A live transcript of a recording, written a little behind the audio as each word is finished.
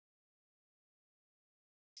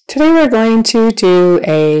Today we're going to do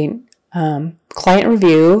a client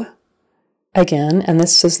review again, and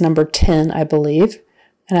this is number 10, I believe.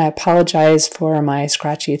 And I apologize for my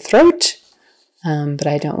scratchy throat, but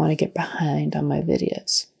I don't want to get behind on my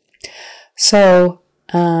videos. So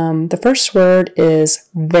the first word is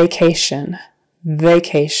vacation.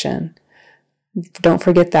 Vacation. Don't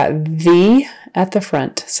forget that V at the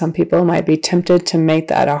front. Some people might be tempted to make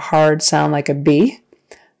that a hard sound like a B.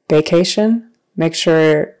 Vacation. Make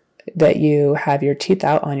sure that you have your teeth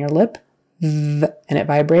out on your lip and it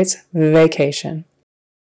vibrates. Vacation.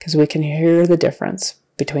 Because we can hear the difference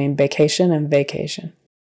between vacation and vacation.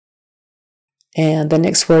 And the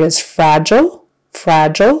next word is fragile.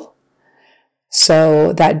 Fragile.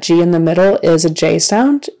 So that G in the middle is a J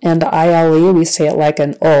sound, and the ILE, we say it like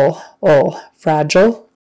an ul, fragile.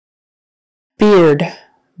 Beard,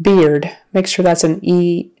 beard. Make sure that's an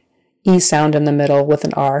E sound in the middle with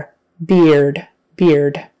an R. Beard,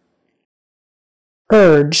 beard.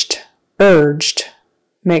 Urged, urged.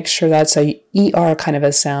 Make sure that's a ER kind of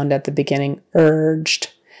a sound at the beginning.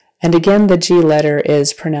 Urged. And again, the G letter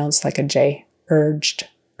is pronounced like a J. Urged,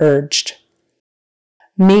 urged.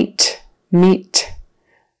 Meet, meet.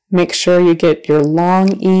 Make sure you get your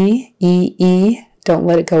long E. Don't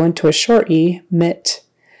let it go into a short E. Mit.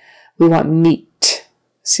 We want meet.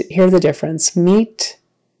 See, hear the difference. Meet,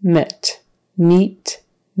 mit. Meet,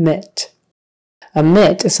 mit. A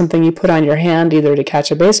mitt is something you put on your hand either to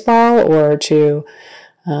catch a baseball or to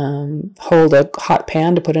hold a hot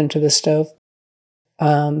pan to put into the stove.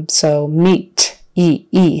 So meat,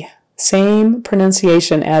 E. Same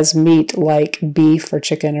pronunciation as meat, like beef or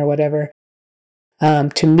chicken or whatever.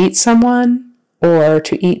 To meet someone or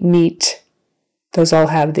to eat meat, those all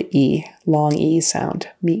have the E, long E sound,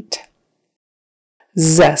 meat.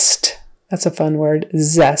 Zest, that's a fun word,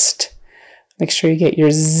 zest. Make sure you get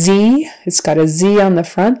your Z. It's got a Z on the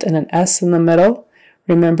front and an S in the middle.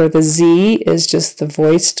 Remember, the Z is just the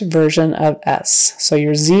voiced version of S. So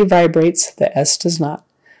your Z vibrates, the S does not.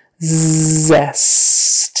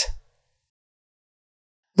 Zest.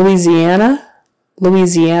 Louisiana,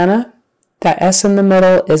 that S in the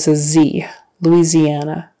middle is a Z.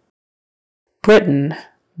 Louisiana. Britain.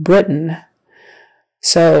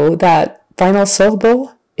 So that final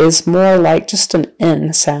syllable is more like just an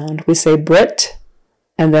N sound. We say Brit,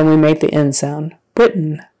 and then we make the N sound.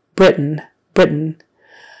 Britain.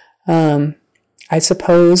 I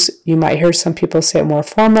suppose you might hear some people say it more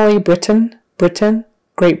formally, Britain,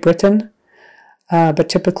 Great Britain. But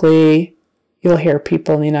typically, you'll hear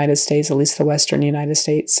people in the United States, at least the Western United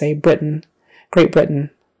States, say Britain, Great Britain.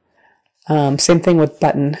 Same thing with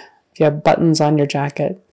button. If you have buttons on your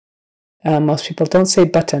jacket, most people don't say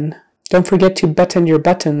button. Don't forget to button your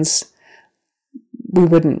buttons. We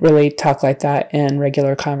wouldn't really talk like that in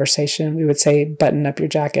regular conversation. We would say button up your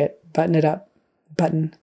jacket, button it up,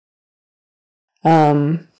 button.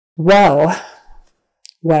 Well,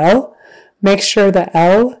 make sure the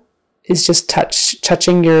L is just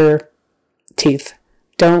touching your teeth.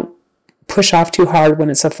 Don't push off too hard when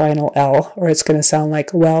it's a final L, or it's going to sound like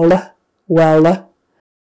well,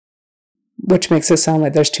 which makes it sound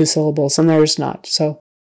like there's two syllables, and there's not. So,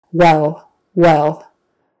 well,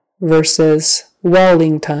 versus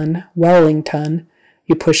Wellington,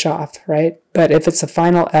 you push off, right? But if it's a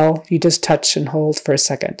final L, you just touch and hold for a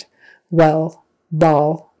second. Well,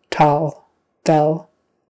 ball, tall, fell.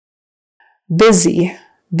 Busy,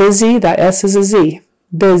 that S is a Z.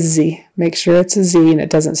 Busy. Make sure it's a Z and it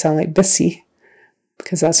doesn't sound like busy,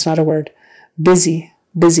 because that's not a word. Busy.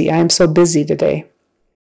 I am so busy today.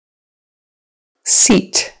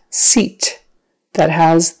 Seat.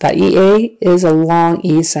 That EA is a long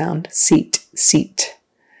E sound. Seat.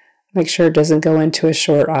 Make sure it doesn't go into a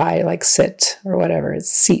short I like sit or whatever.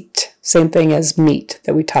 It's seat. Same thing as meat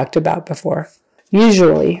that we talked about before.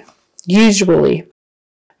 Usually.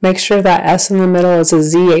 Make sure that S in the middle is a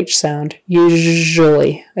ZH sound.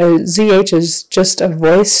 Usually. A ZH is just a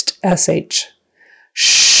voiced SH.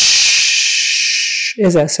 Shh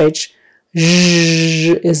is SH.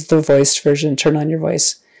 Zh is the voiced version. Turn on your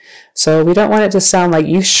voice. So we don't want it to sound like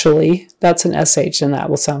usually. That's an SH, and that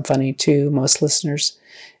will sound funny to most listeners.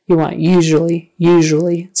 You want usually.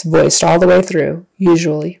 It's voiced all the way through.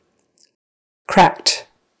 Usually. Cracked.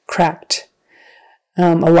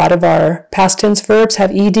 A lot of our past tense verbs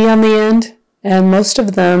have ED on the end, and most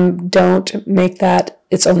of them don't make that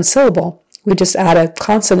its own syllable. We just add a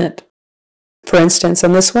consonant. For instance,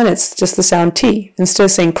 on this one, it's just the sound T. Instead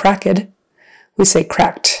of saying cracked, we say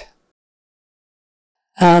cracked.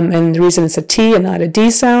 And the reason it's a T and not a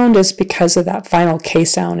D sound is because of that final K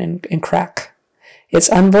sound in crack. It's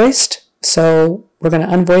unvoiced, so we're going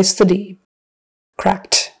to unvoice the D.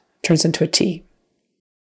 Cracked. turns into a T.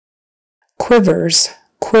 Quivers,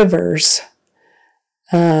 quivers.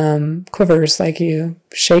 Quivers, like you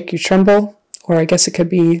shake, you tremble, or I guess it could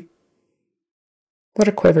be, what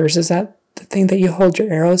are quivers? Is that the thing that you hold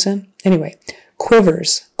your arrows in? Anyway,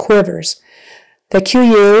 quivers, quivers. The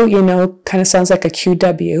QU, kind of sounds like a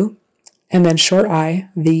QW, and then short I,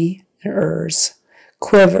 V, and ers.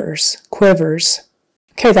 Quivers, quivers.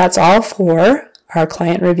 Okay, that's all for our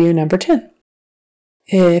client review number 10.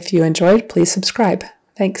 If you enjoyed, please subscribe.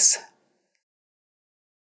 Thanks.